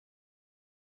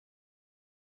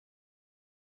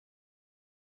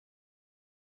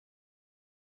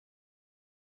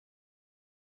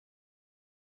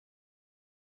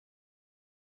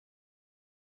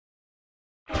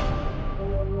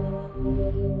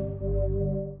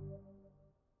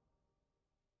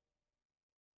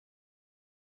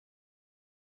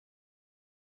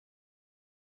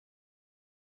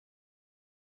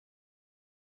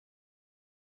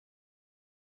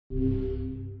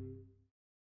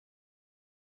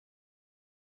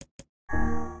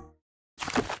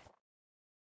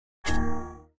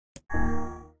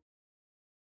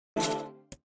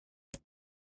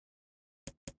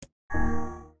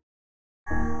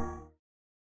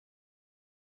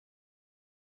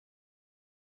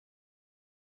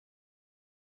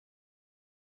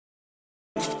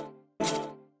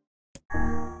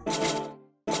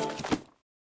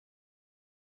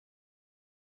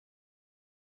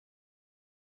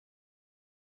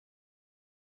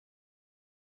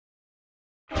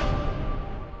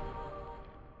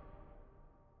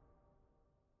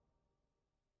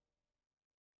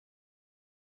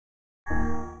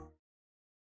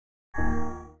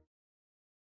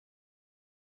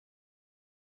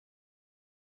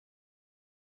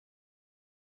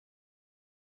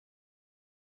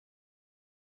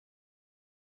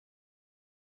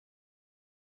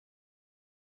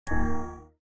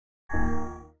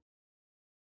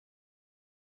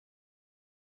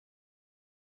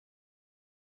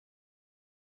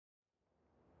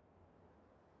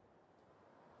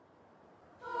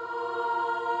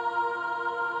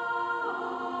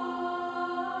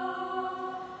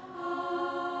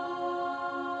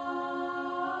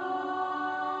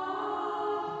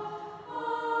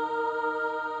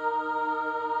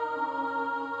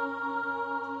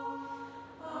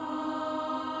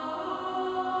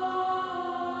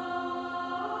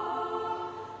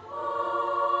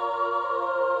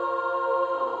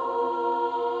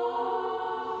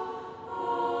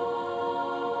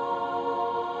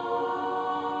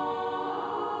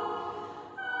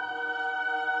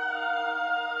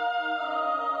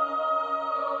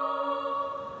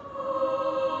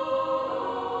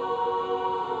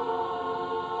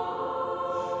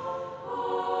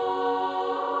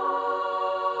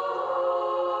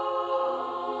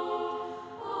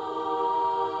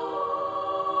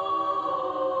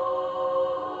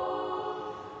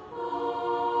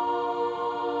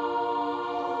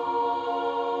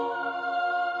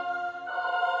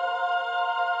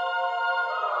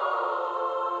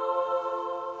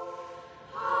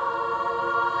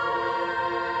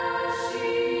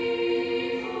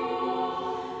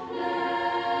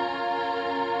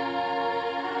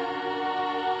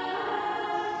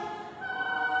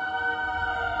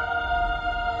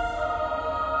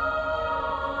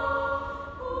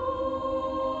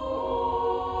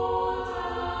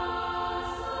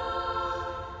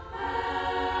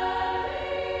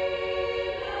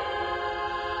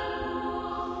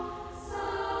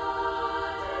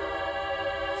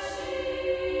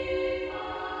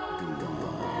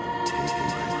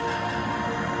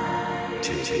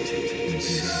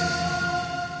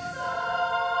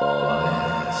All I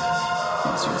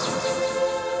ask is your support.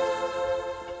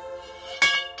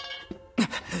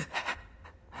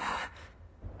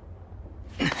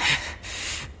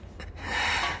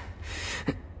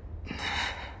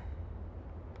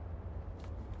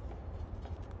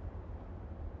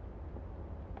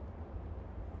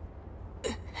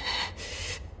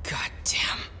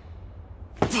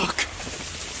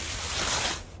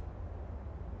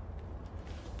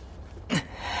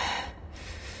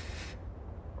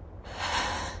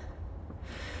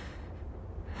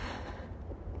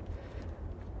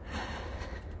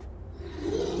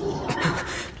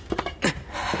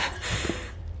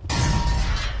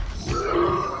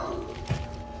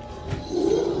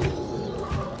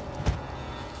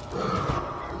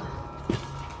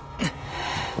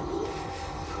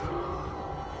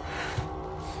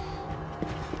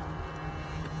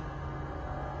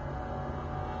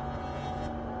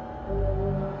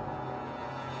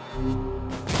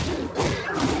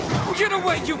 Get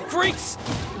away, you freaks!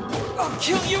 I'll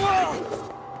kill you all!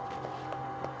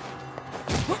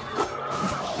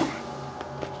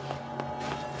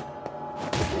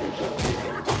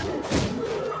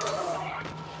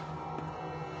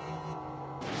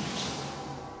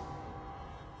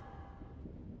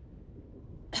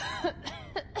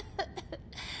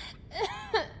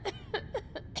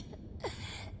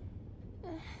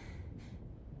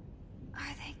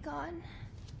 Are they gone?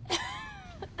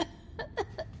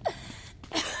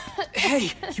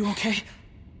 Hey, you okay?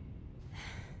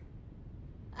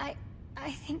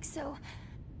 I think so.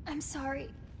 I'm sorry.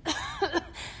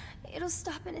 It'll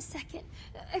stop in a second.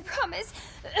 I promise.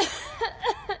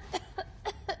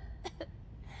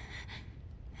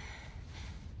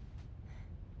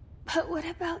 But what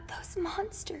about those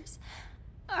monsters?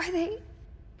 Are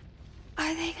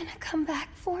Are they gonna come back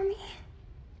for me?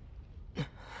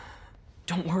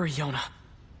 Don't worry, Yona.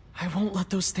 I won't let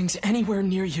those things anywhere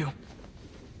near you.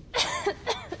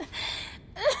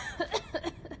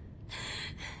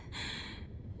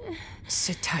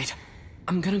 Sit tight.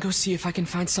 I'm gonna go see if I can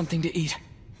find something to eat.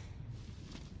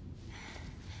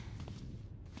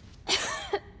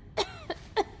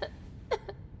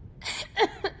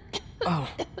 Oh,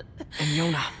 and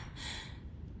Yona.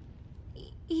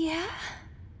 Yeah?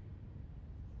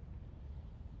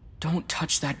 Don't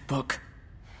touch that book.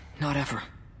 Not ever.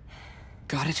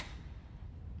 Got it?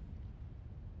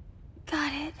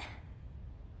 Got it.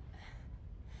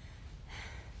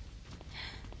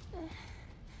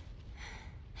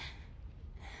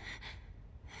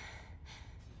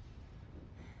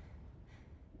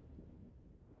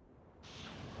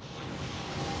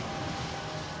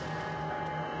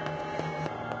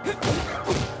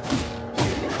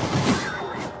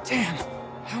 Damn!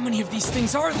 How many of these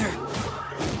things are there?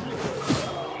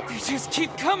 They just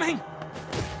keep coming!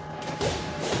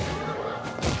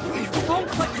 I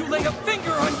won't let you lay a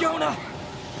finger on Yona!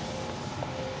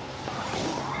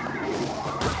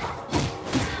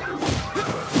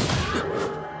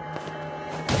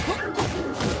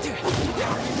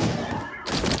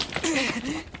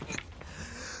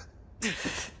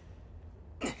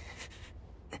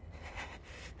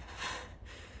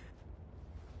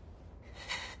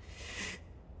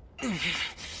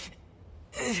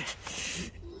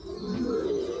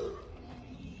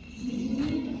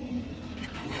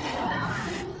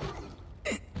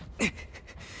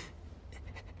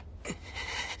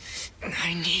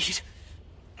 I need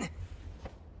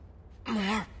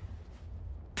more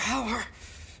power.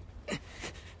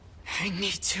 I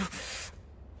need to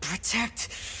protect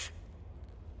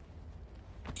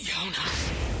Yona.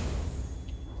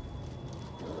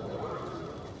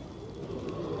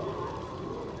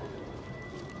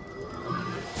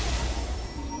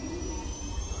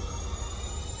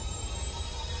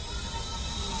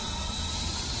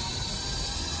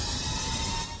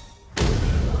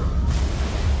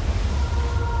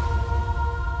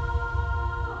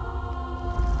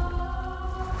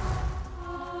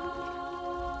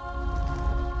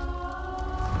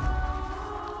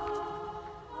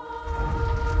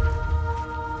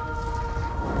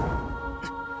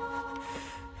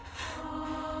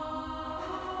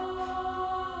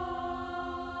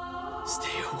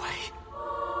 Stay away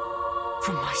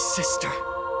from my sister.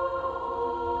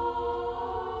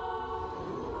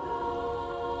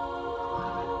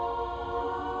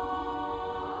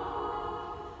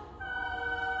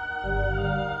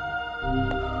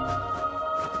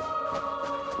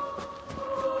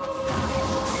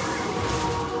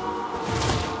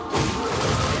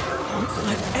 Don't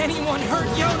let anyone hurt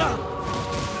Yona!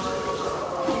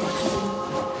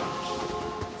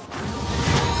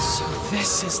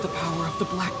 This is the power of the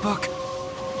Black Book.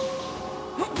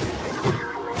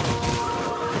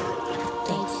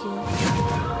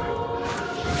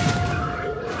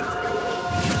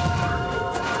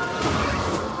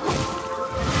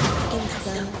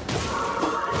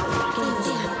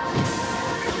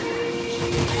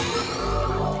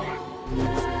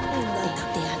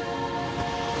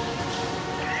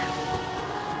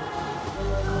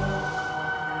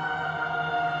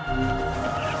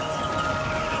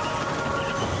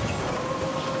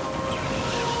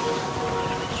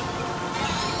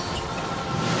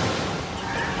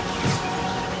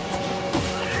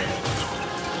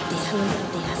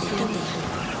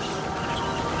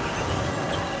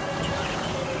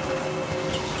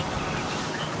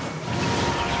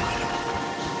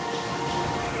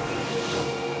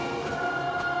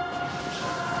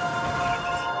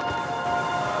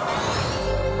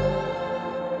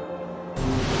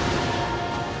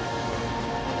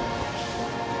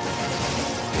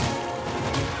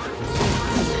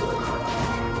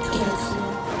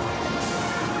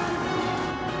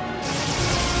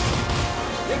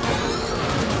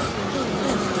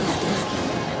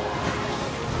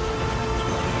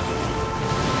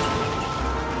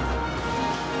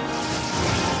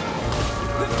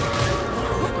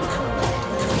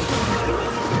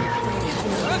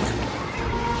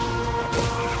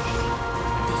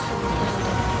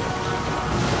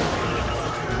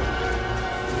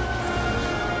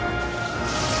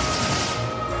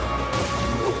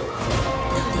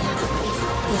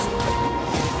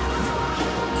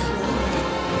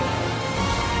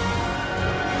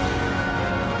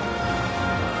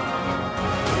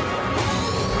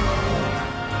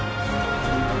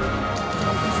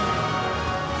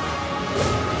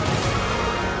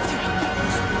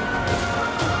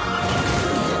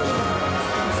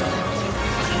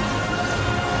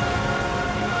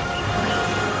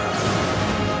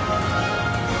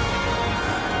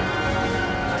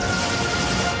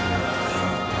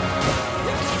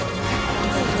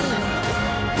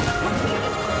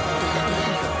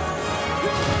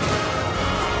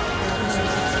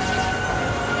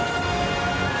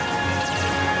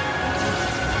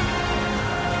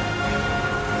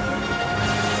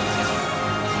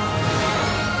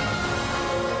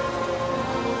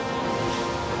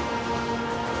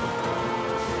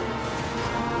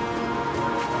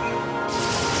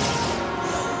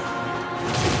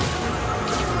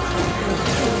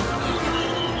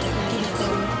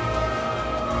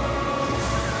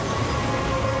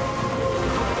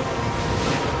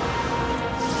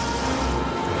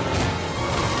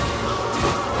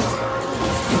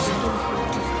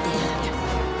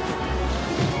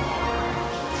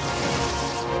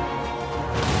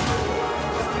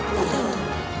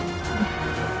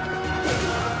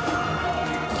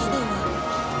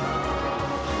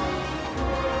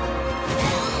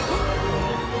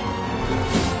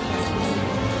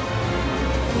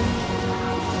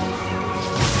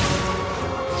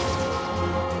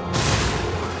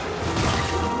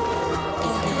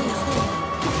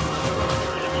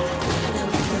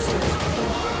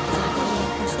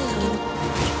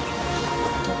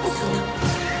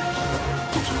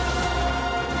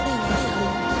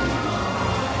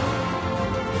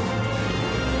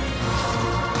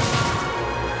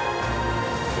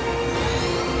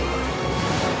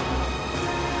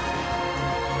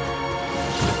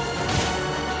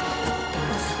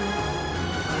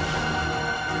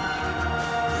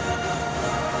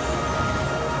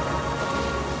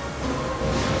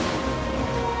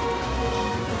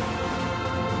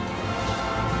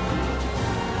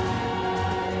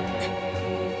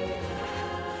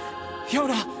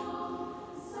 Yona!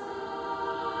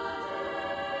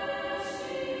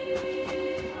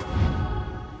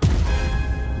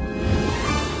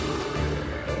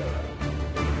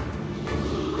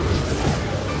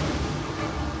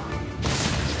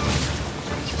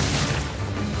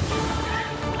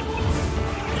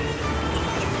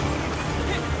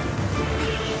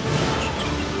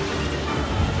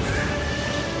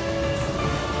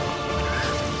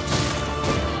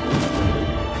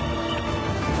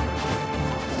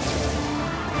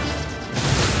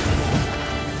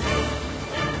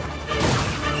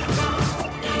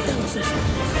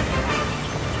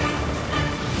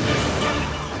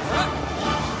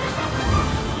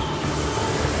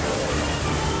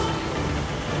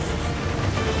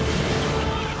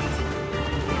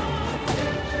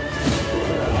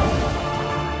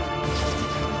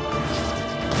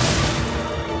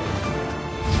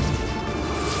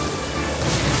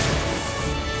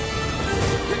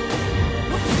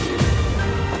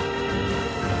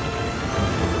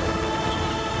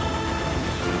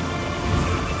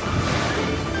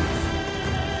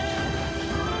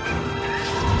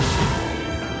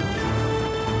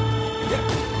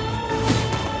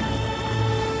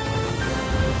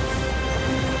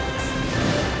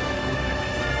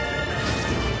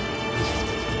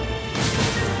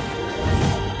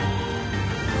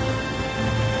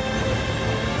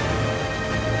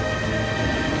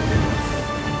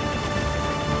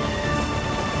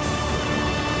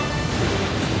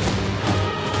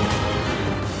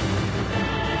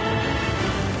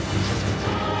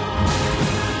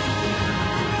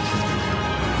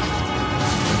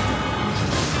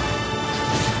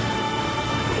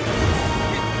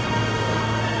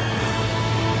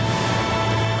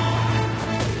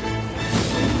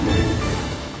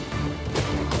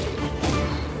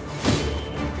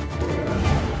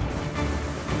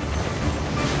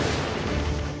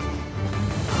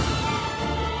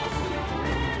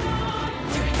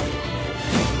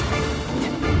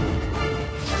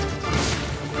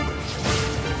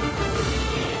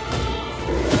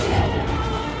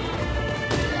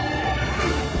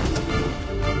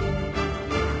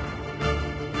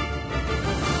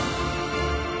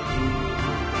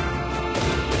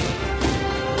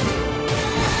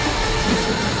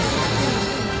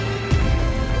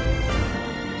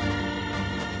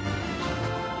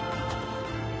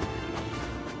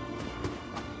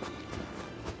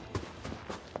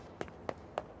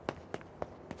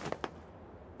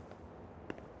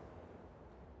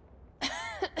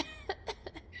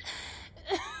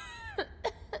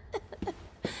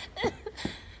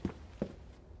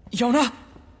 Yona,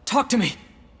 talk to me.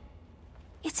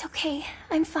 It's okay.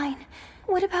 I'm fine.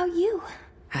 What about you?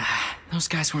 Those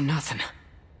guys were nothing.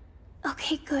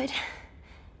 Okay, good.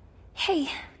 Hey,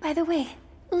 by the way,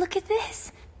 look at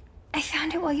this. I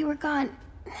found it while you were gone.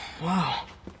 Whoa,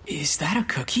 is that a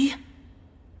cookie?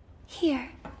 Here.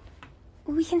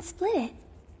 We can split it.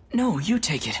 No, you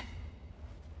take it.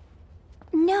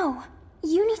 No,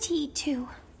 you need to eat too.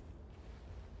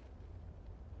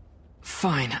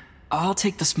 Fine, I'll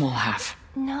take the small half.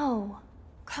 No.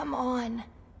 Come on.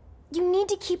 You need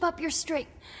to keep up your straight.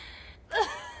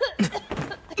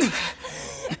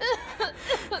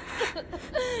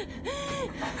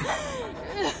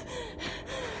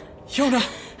 Yona!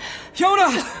 Yona!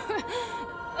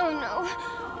 Oh no.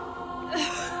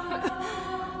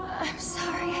 I'm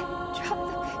sorry I dropped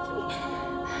the cookie.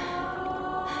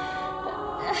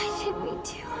 I didn't mean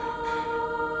to.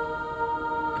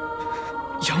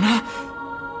 Yona?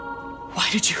 Why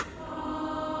did you?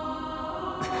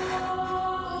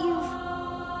 You've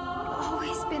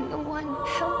always been the one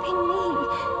helping me.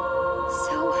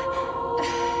 So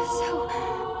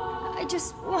I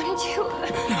just wanted to...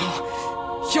 No.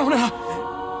 Yona!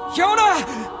 Yona!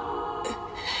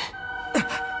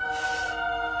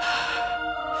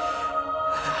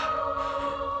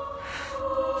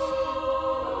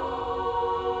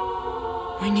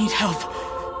 We need help.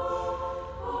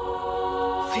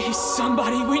 Please,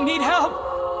 somebody, we need help!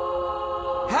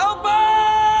 Help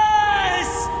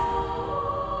us!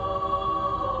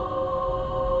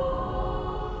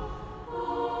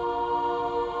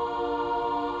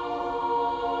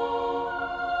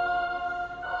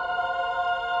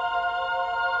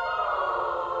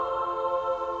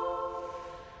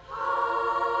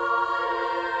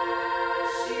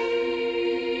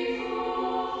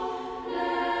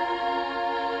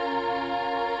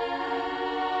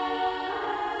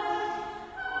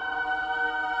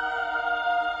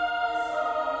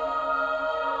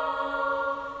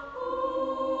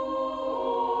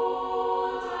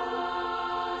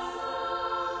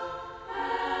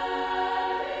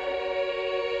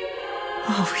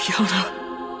 Oh, Yona.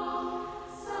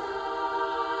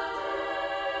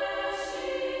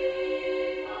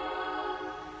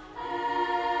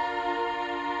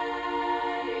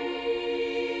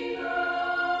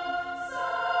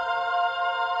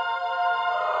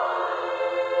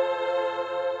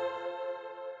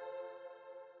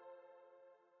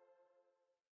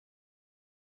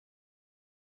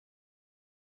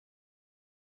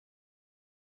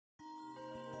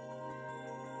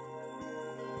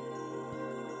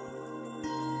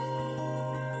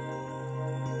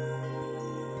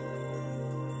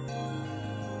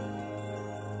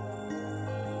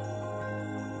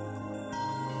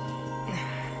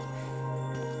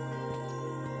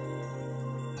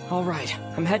 All right,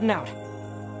 I'm heading out.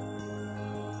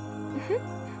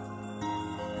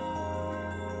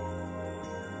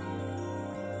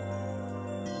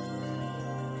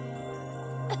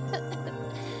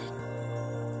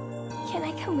 Can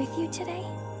I come with you today?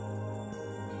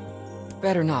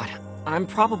 Better not. I'm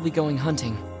probably going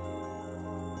hunting.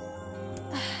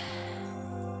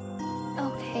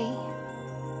 Okay.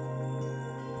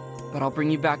 But I'll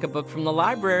bring you back a book from the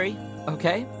library,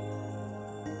 okay?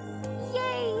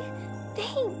 Yay!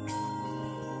 Thanks!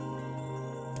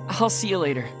 I'll see you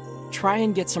later. Try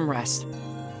and get some rest.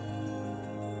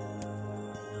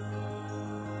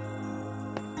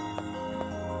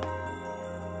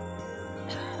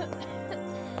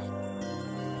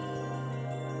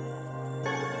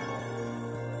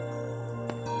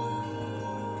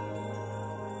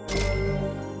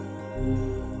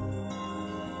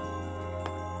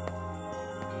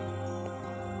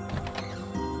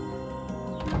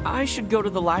 I should go to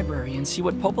the library and see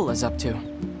what Popola's up to.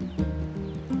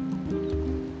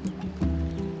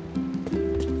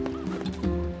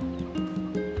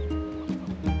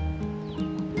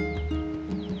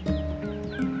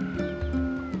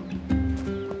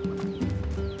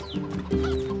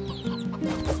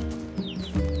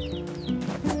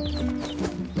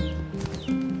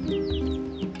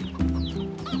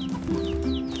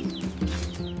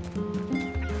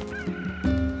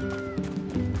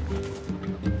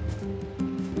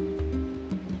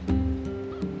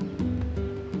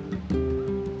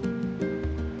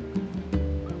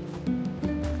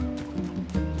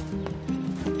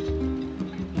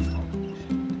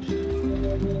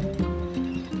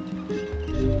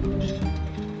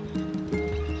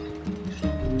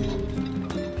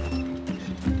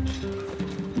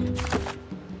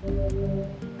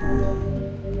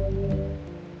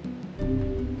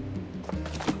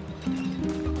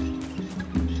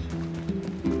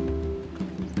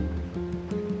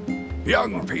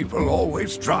 Young people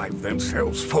always drive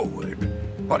themselves forward,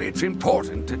 but it's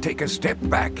important to take a step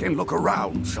back and look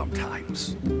around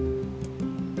sometimes.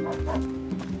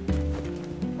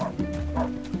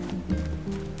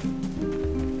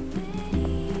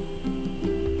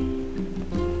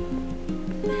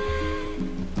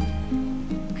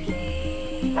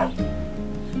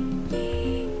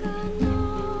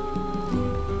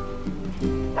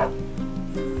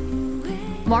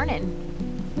 Morning.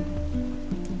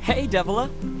 Hey, Devila.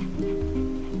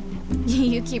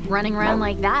 You keep running around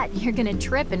like that, you're gonna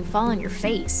trip and fall on your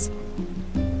face.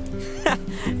 I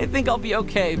think I'll be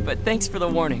okay, but thanks for the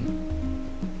warning.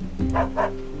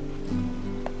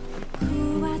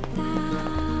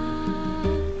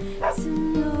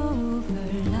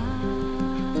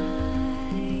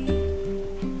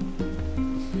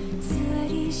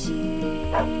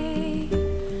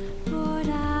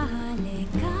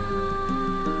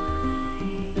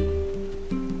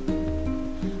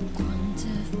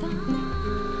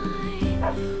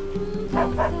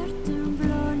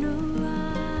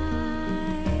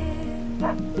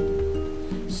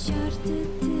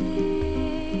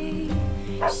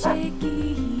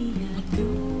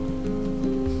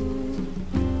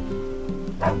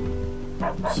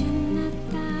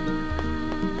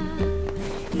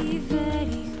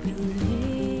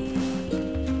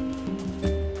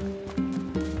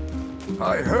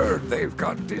 I heard they've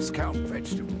got discount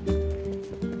vegetables.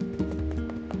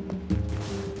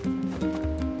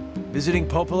 Visiting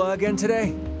Popola again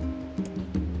today?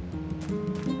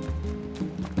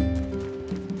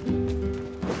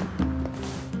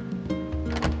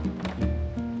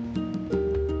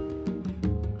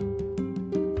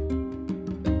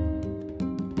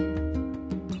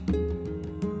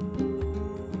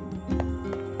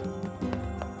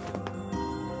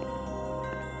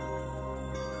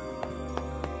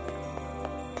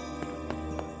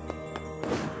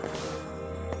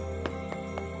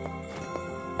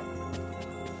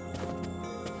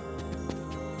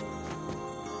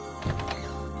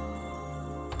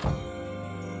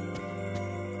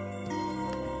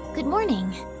 Good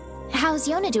morning. How's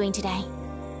Yona doing today?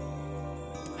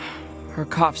 Her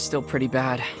cough's still pretty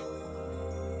bad.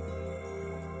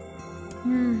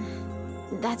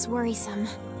 That's worrisome.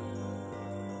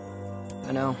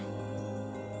 I know.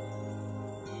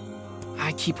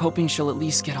 I keep hoping she'll at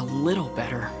least get a little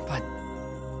better, but...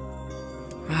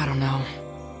 I don't know.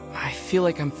 I feel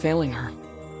like I'm failing her.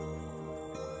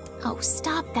 Oh,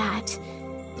 stop that.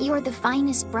 You're the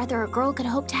finest brother a girl could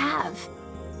hope to have.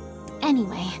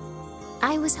 Anyway,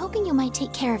 I was hoping you might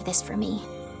take care of this for me.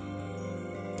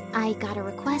 I got a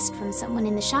request from someone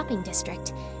in the shopping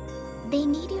district. They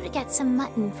need you to get some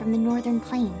mutton from the northern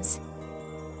plains.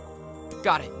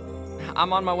 Got it.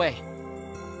 I'm on my way.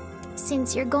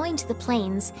 Since you're going to the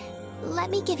plains, let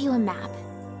me give you a map.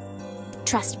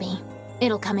 Trust me,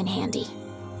 it'll come in handy.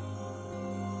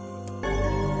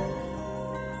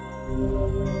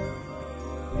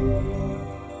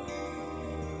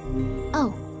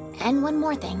 Oh, and one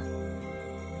more thing.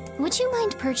 Would you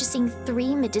mind purchasing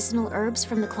 3 medicinal herbs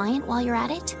from the client while you're at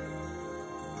it?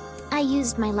 I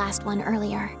used my last one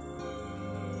earlier.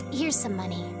 Here's some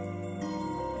money.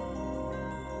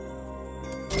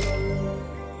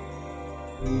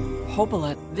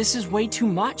 Popola, this is way too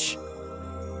much.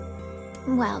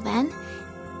 Well then,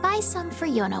 buy some for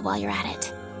Yona while you're at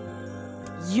it.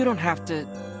 You don't have to...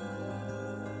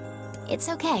 It's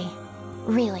okay.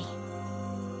 Really.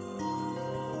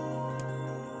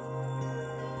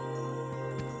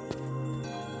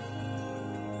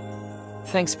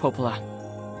 Thanks, Popola.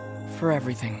 For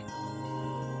everything.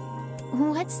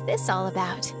 What's this all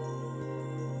about?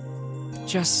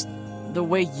 Just the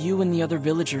way you and the other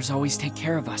villagers always take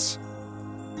care of us.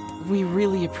 We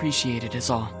really appreciate it,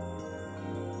 is all.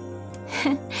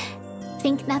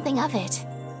 Think nothing of it.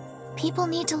 People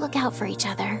need to look out for each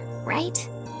other, right?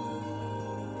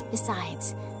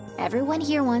 Besides, everyone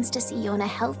here wants to see Yona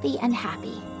healthy and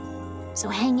happy. So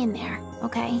hang in there,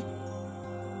 okay?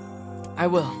 I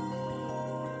will.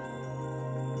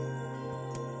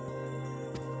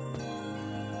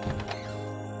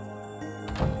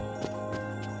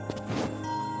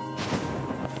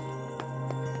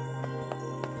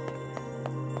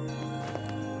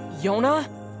 Yona?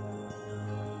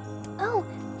 Oh,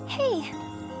 hey.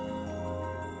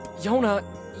 Yona,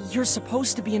 you're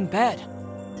supposed to be in bed.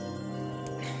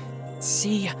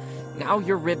 See, now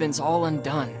your ribbon's all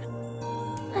undone.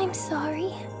 I'm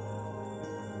sorry.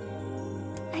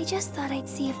 I just thought I'd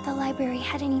see if the library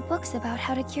had any books about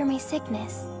how to cure my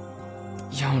sickness.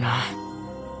 Yona.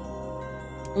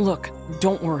 Look,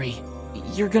 don't worry.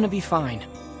 You're gonna be fine.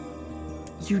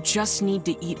 You just need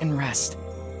to eat and rest.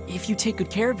 If you take good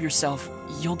care of yourself,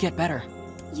 you'll get better.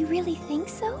 You really think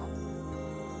so?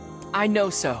 I know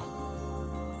so.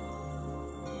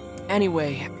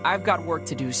 Anyway, I've got work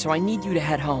to do, so I need you to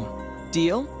head home.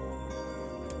 Deal?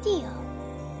 Deal.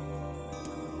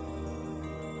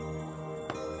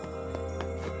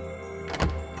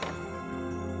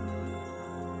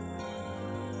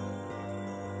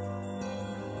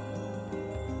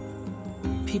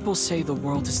 People say the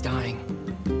world is dying.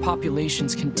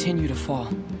 Populations continue to fall,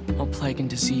 while plague and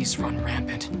disease run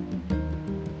rampant.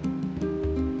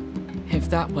 If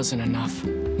that wasn't enough,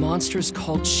 monsters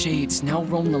called Shades now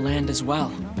roam the land as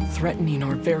well, threatening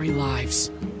our very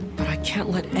lives. But I can't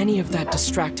let any of that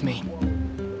distract me.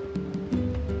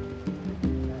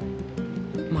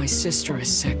 My sister is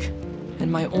sick,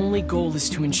 and my only goal is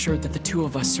to ensure that the two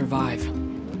of us survive.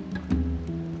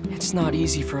 It's not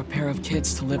easy for a pair of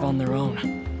kids to live on their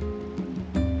own.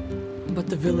 But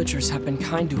the villagers have been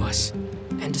kind to us,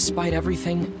 and despite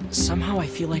everything, somehow I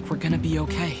feel like we're gonna be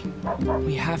okay.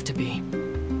 We have to be.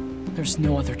 There's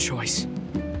no other choice.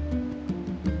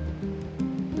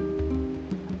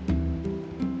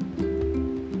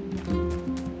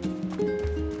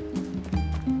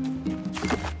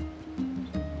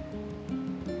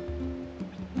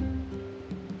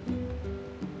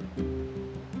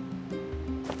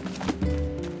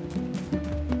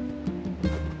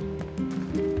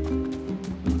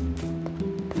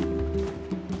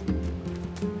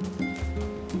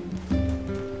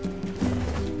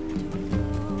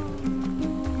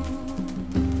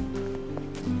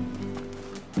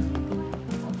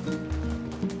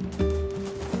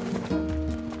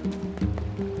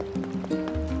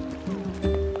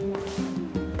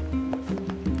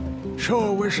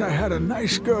 Sure wish I had a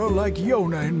nice girl like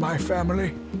Yona in my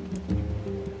family.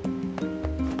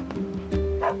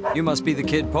 You must be the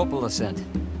kid Popola sent.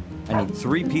 I need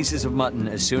 3 pieces of mutton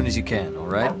as soon as you can, all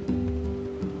right?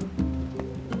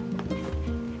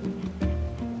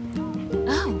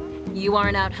 Oh, you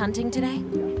aren't out hunting today?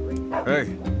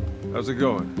 Hey, how's it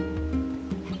going?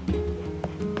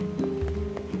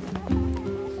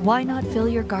 Why not fill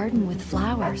your garden with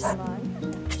flowers?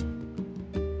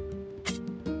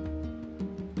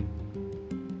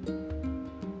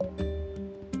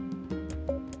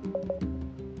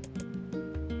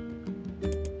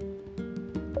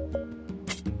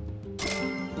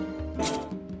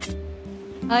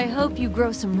 I hope you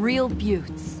grow some real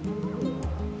buttes.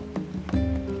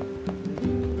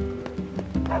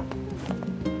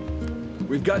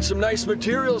 We've got some nice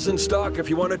materials in stock if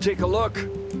you want to take a look.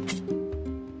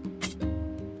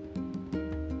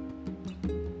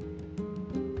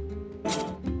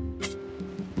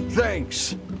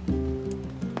 Thanks.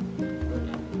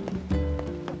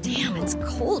 Damn, it's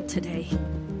cold today.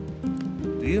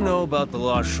 Do you know about the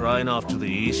Lost Shrine off to the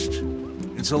east?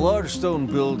 It's a large stone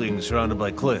building surrounded by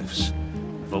cliffs.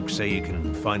 Folks say you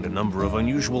can find a number of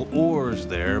unusual ores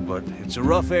there, but it's a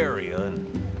rough area,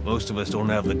 and most of us don't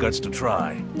have the guts to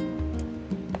try.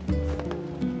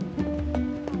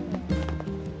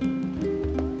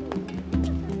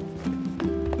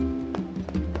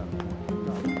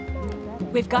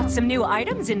 We've got some new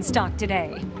items in stock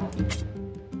today.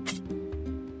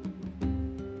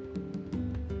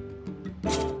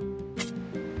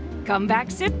 Come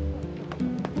back soon.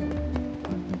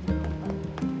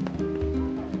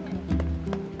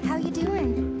 How you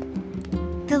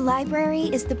doing? The library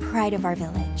is the pride of our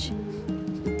village.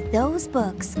 Those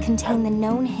books contain the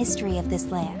known history of this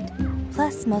land,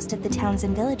 plus most of the towns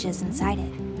and villages inside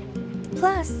it.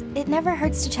 Plus, it never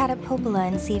hurts to chat up Popola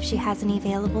and see if she has any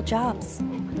available jobs.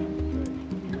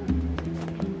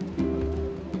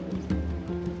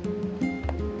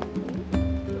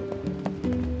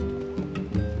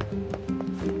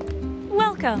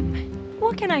 Welcome.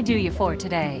 What can I do you for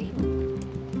today?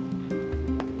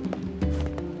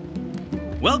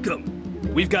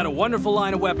 Welcome! We've got a wonderful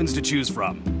line of weapons to choose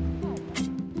from.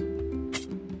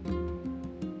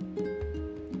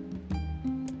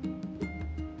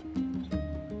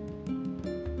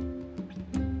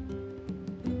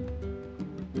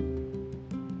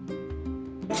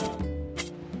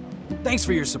 Thanks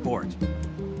for your support.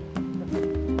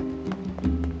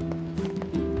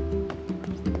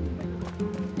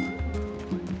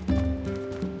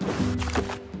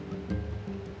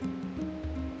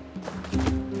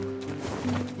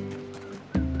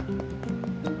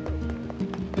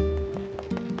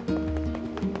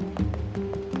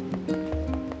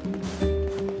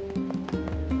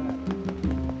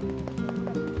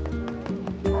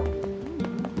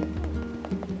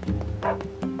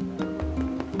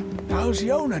 How's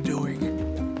Yona doing?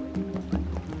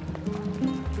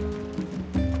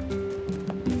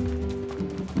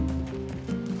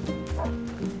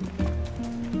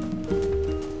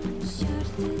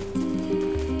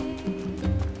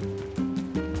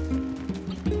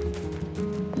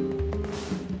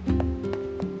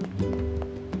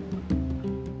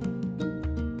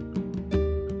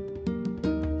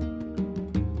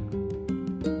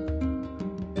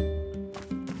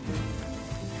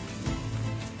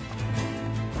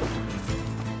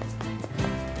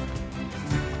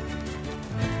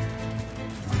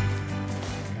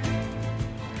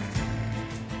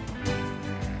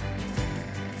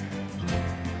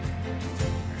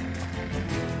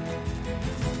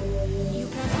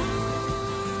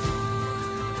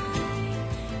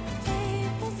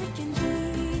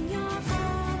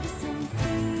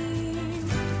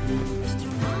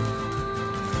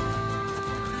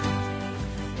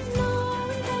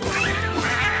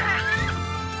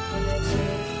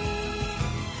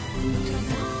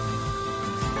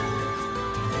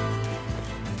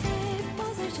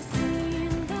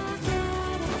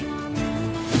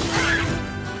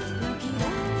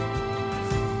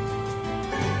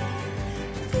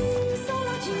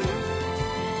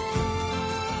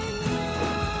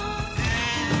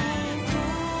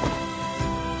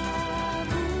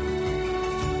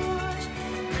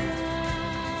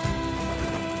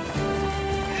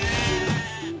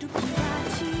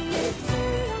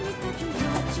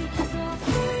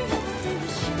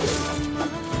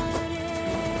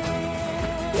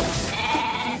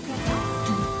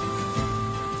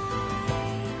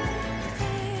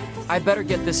 I better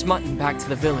get this mutton back to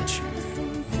the village.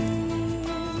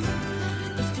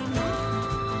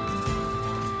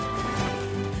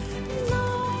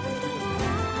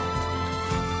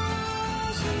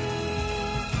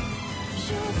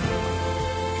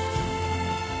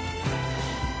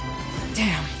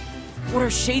 Damn, what are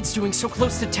Shades doing so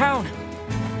close to town?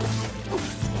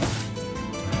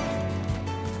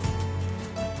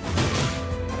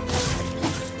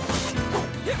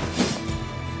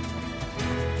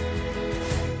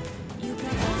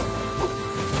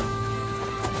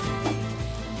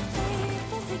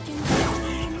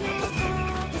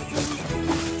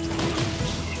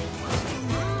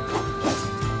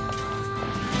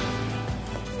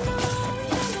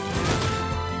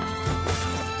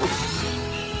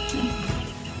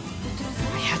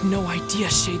 No idea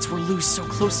Shades were loose so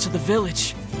close to the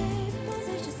village.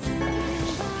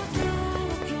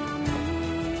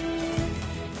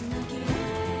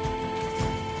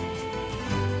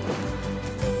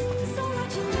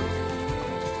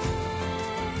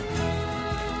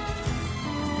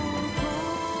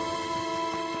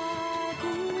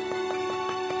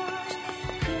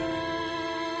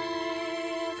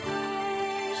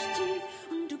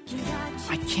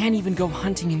 I can't even go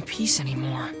hunting in peace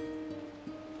anymore.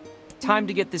 Time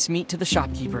to get this meat to the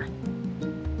shopkeeper.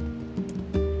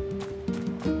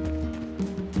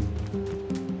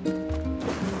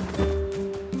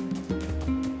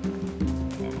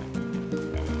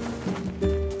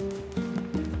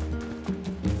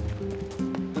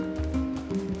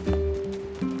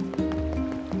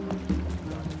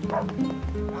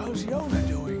 How's Yona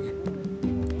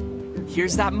doing?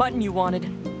 Here's that mutton you wanted.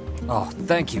 Oh,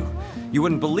 thank you. You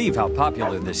wouldn't believe how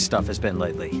popular this stuff has been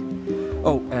lately.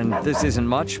 Oh, and this isn't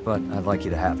much, but I'd like you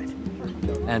to have it.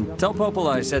 And tell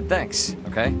Popola I said thanks,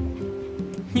 okay?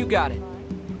 You got it.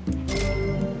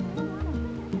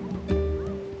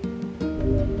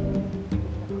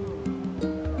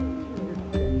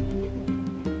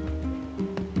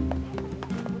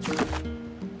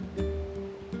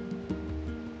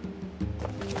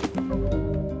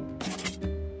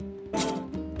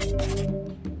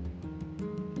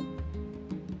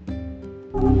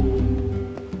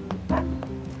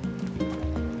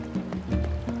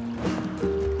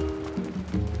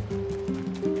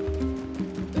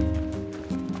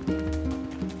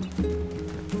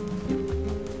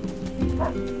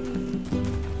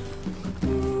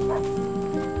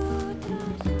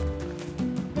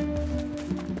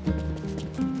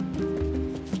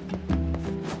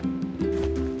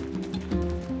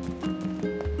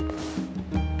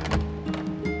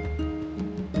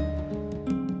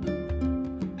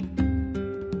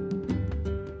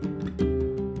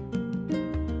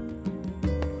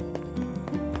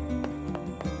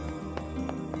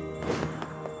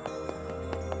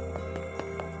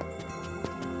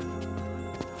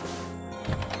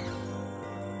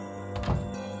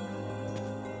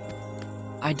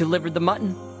 I delivered the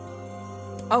mutton.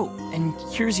 Oh, and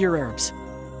here's your herbs.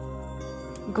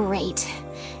 Great.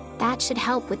 That should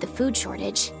help with the food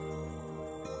shortage.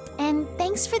 And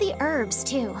thanks for the herbs,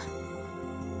 too.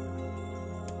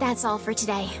 That's all for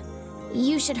today.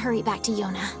 You should hurry back to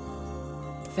Yona.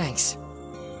 Thanks.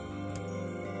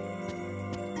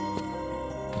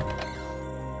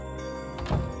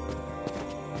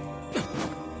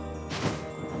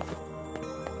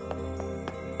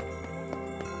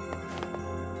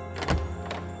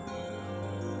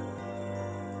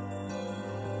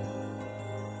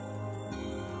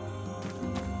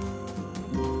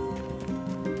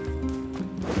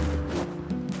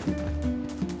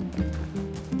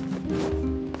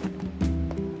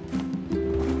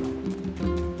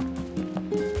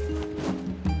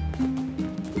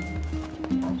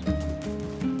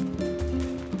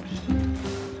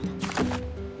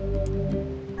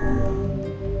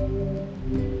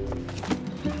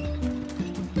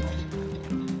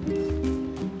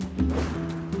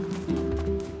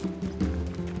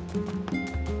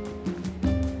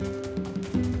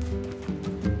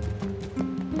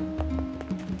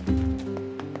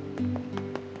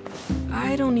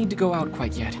 I don't need to go out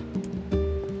quite yet.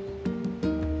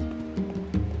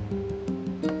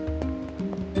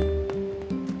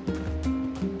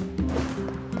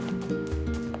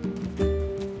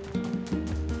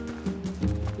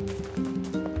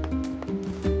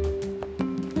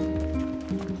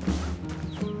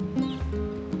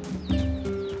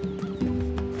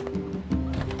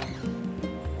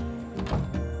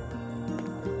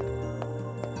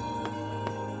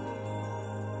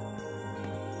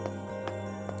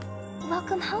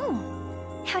 Welcome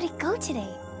home. How'd it go today?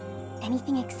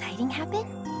 Anything exciting happen?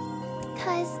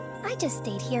 'Cause I just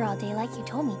stayed here all day like you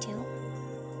told me to.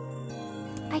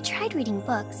 I tried reading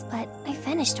books, but I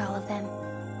finished all of them.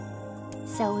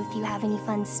 So if you have any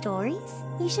fun stories,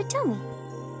 you should tell me.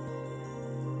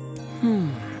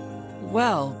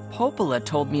 Well, Popola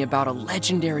told me about a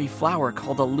legendary flower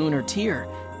called a lunar tear.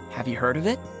 Have you heard of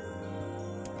it?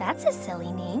 That's a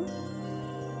silly name.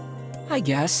 I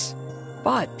guess.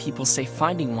 But people say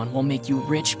finding one will make you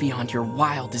rich beyond your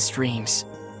wildest dreams.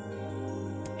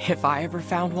 If I ever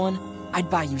found one,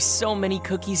 I'd buy you so many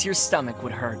cookies your stomach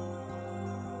would hurt.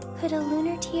 Could a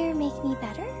lunar tear make me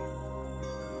better?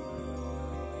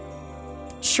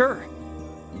 Sure.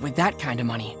 With that kind of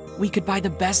money, we could buy the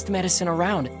best medicine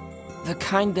around. The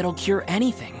kind that'll cure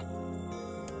anything.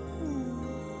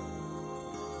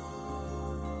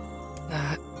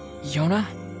 Yona?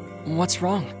 What's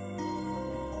wrong?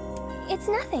 It's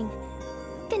nothing.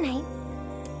 Good night.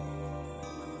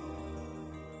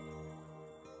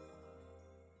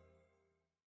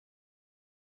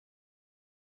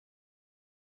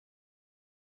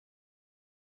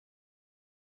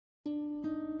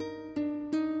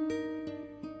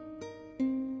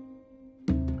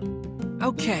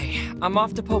 Okay, I'm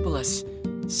off to Populus.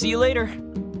 See you later.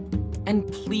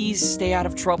 And please stay out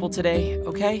of trouble today,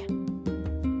 okay?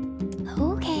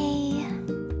 Okay.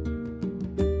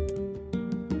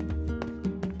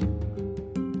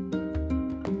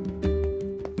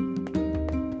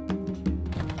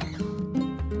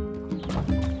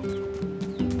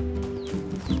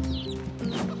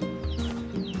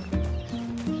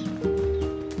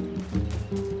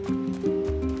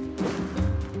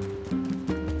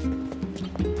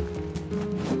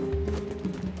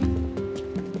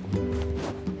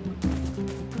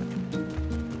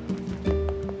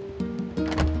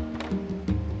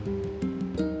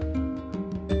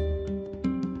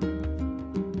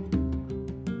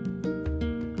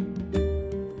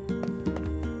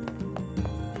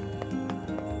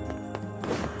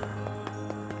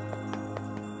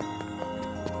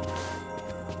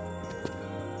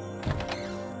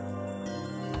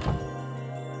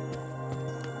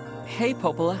 Hey,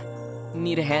 Popola.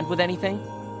 Need a hand with anything?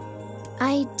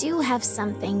 I do have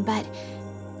something, but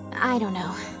I don't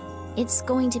know. It's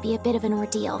going to be a bit of an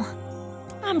ordeal.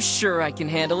 I'm sure I can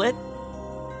handle it.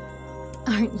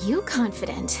 Aren't you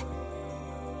confident?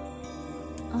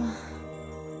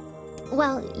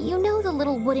 Well, you know the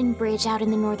little wooden bridge out in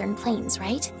the northern plains,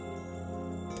 right?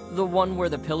 The one where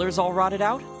the pillars all rotted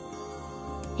out?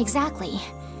 Exactly.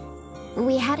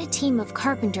 We had a team of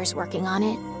carpenters working on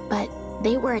it, but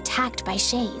they were attacked by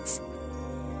shades.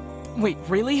 Wait,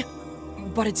 really?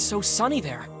 But it's so sunny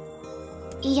there.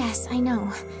 Yes, I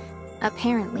know.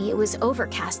 Apparently it was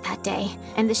overcast that day,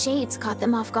 and the shades caught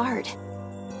them off guard.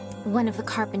 One of the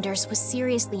carpenters was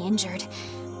seriously injured,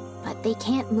 but they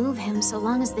can't move him so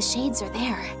long as the shades are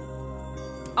there.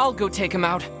 I'll go take him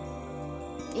out.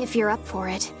 If you're up for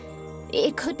it.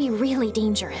 It could be really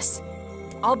dangerous.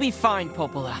 I'll be fine,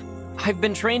 Popola. I've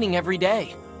been training every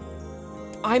day.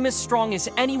 I'm as strong as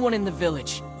anyone in the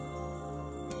village.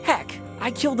 Heck,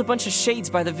 I killed a bunch of shades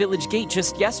by the village gate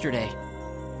just yesterday.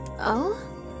 Oh?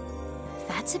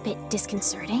 That's a bit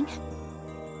disconcerting.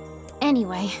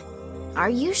 Anyway, are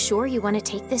you sure you want to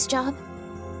take this job?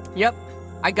 Yep,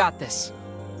 I got this.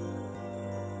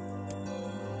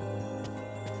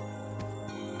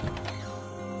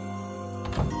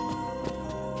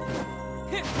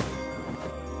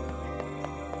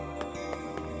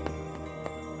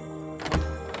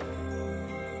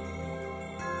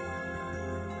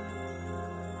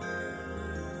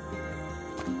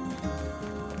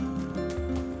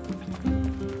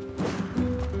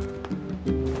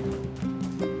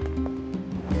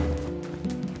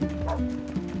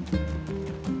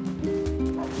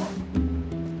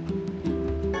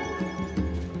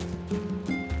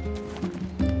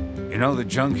 You know the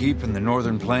junk heap in the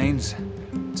northern plains?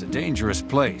 It's a dangerous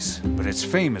place, but it's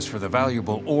famous for the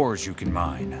valuable ores you can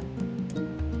mine.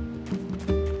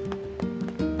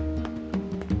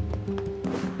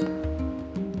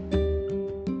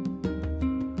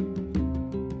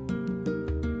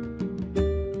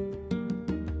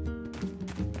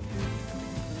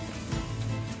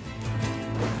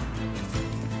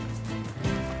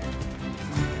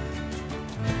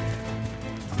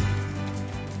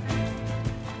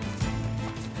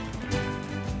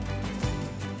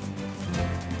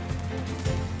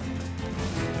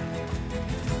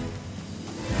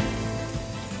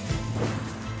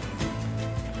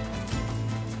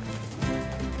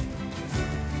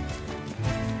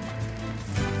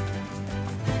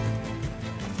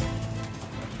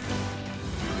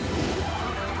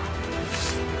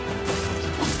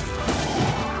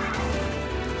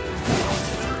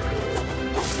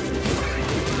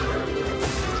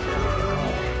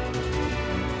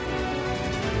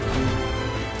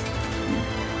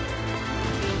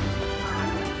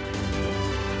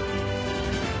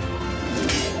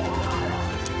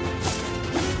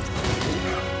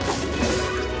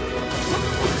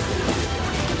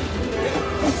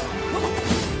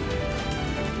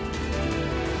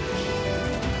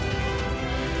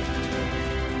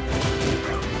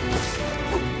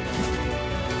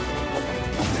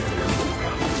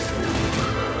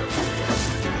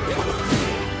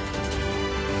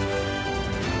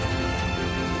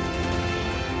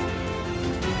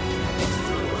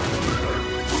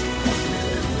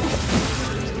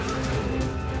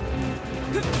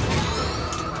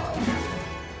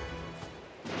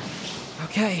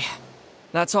 Okay,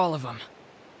 that's all of them.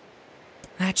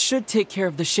 That should take care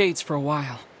of the shades for a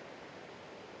while.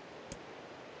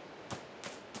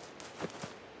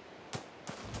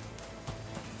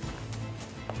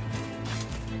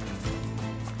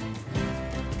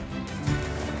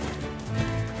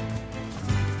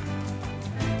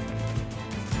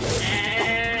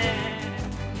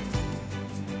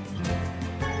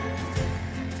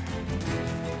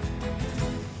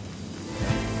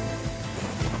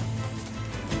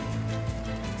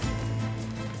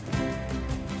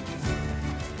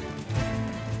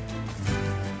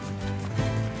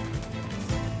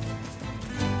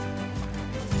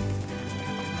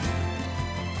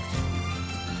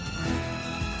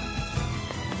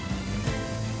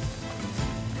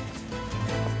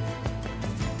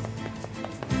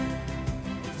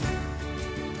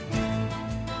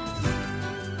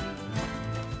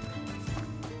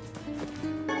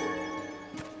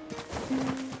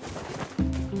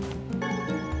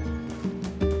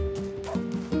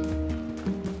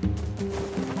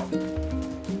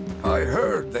 I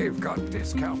heard they've got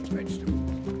discount vegetables.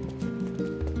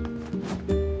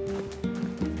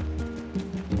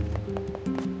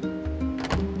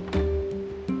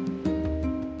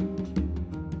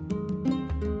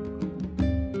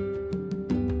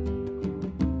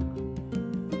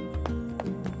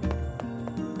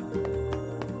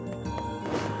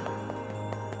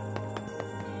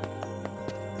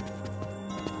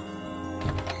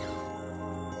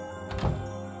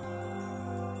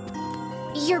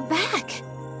 You're back!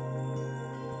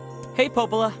 Hey,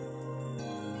 Popola.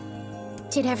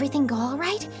 Did everything go all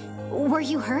right? Were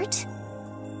you hurt?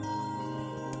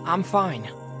 I'm fine.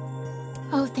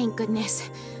 Oh, thank goodness.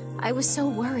 I was so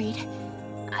worried.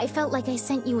 I felt like I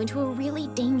sent you into a really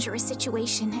dangerous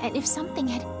situation, and if something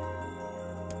had...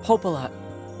 Popola,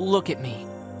 look at me.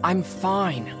 I'm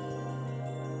fine.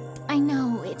 I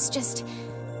know, it's just...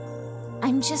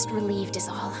 I'm just relieved is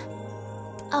all.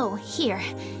 Oh, here.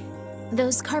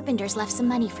 Those carpenters left some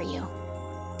money for you.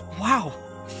 Wow,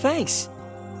 thanks.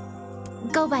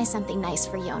 Go buy something nice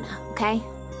for Yona, okay?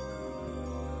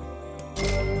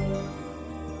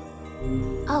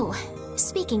 Oh,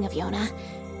 speaking of Yona,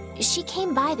 she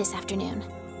came by this afternoon.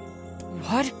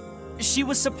 What? She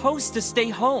was supposed to stay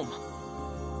home.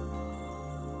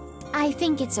 I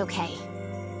think it's okay.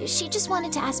 She just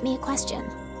wanted to ask me a question.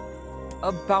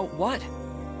 About what?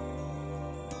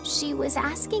 She was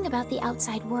asking about the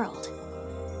outside world.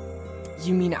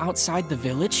 You mean outside the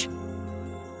village?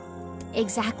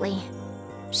 Exactly.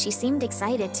 She seemed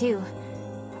excited, too.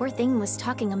 Poor thing was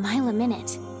talking a mile a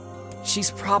minute.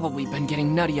 She's probably been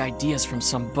getting nutty ideas from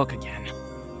some book again.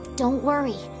 Don't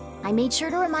worry. I made sure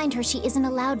to remind her she isn't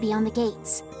allowed beyond the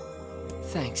gates.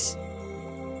 Thanks.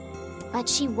 But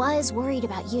she was worried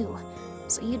about you,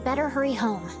 so you'd better hurry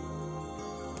home.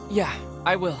 Yeah,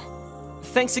 I will.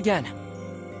 Thanks again.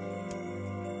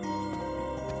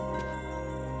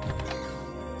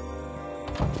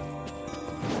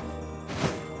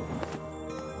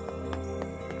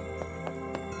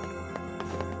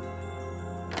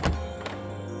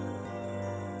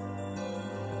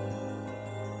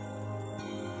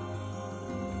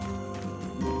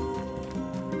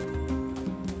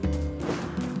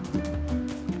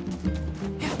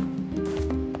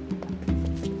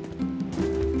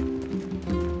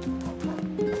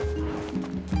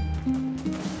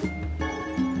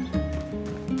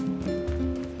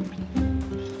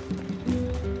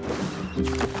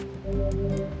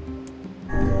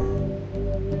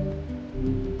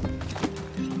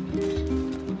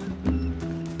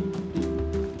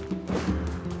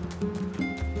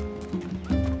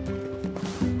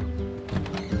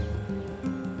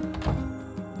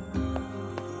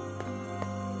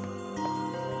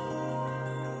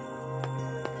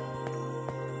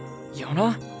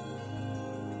 Yona?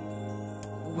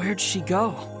 Where'd she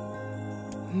go?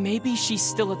 Maybe she's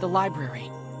still at the library.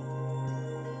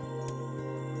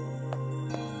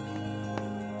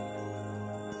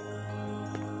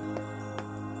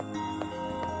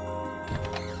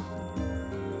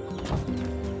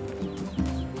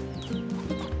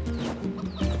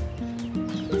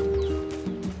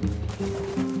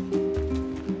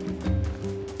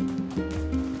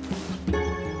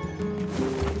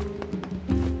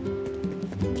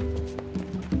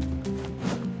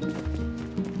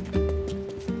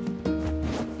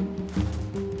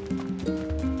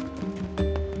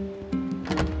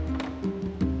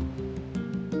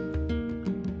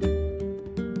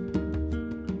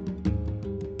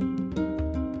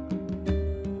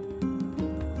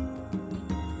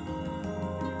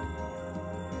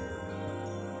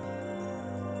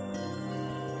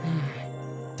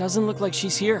 Doesn't look like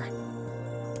she's here.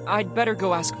 I'd better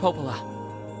go ask Popola.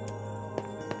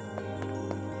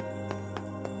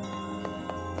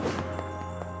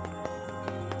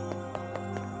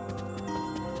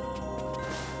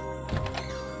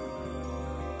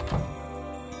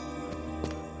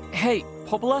 Hey,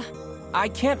 Popola? I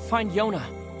can't find Yona.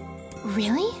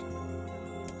 Really?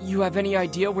 You have any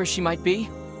idea where she might be?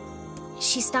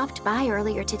 She stopped by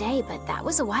earlier today, but that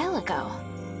was a while ago.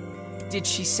 Did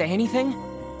she say anything?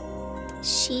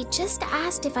 She just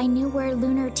asked if I knew where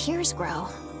lunar tears grow.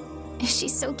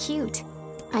 She's so cute.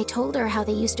 I told her how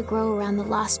they used to grow around the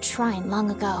lost shrine long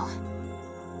ago.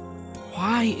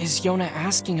 Why is Yona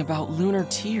asking about lunar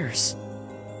tears?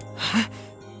 Huh?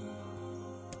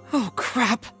 Oh,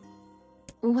 crap.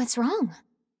 What's wrong?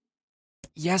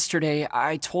 Yesterday,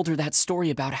 I told her that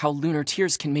story about how lunar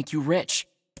tears can make you rich.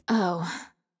 Oh.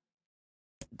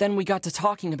 Then we got to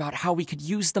talking about how we could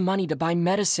use the money to buy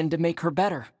medicine to make her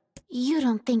better. You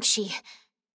don't think she...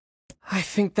 I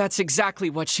think that's exactly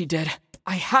what she did.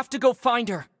 I have to go find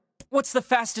her. What's the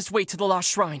fastest way to the Lost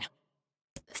Shrine?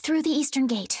 Through the eastern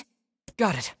gate.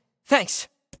 Got it. Thanks.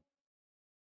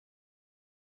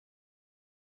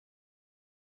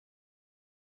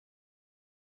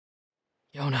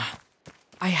 Yona,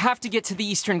 I have to get to the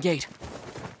eastern gate.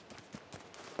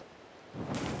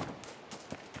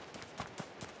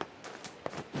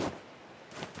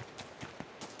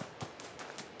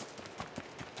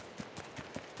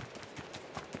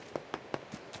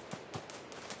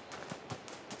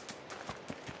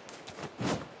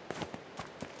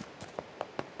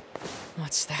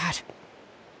 What's that?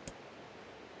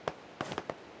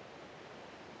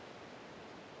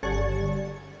 I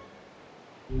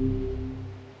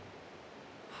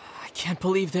can't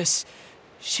believe this.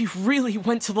 She really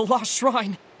went to the Lost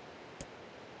Shrine.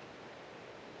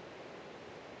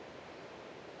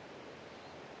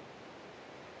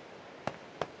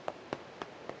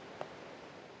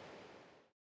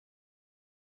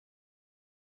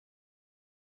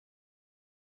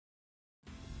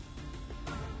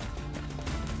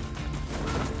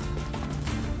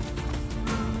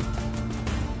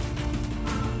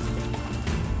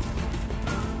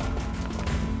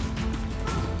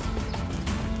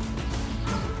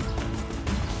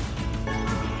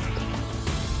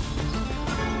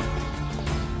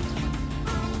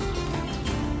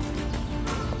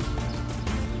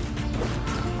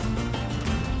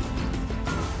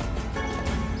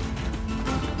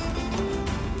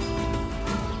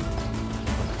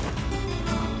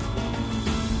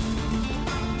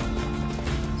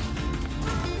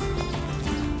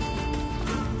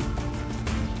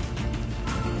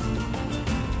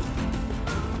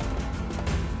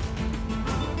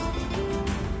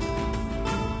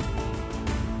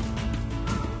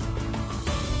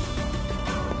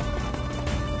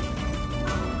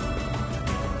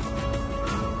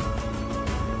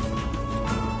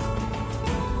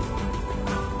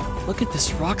 Look at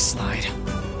this rock slide.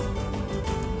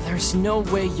 There's no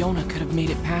way Yona could have made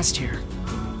it past here.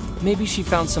 Maybe she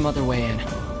found some other way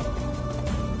in.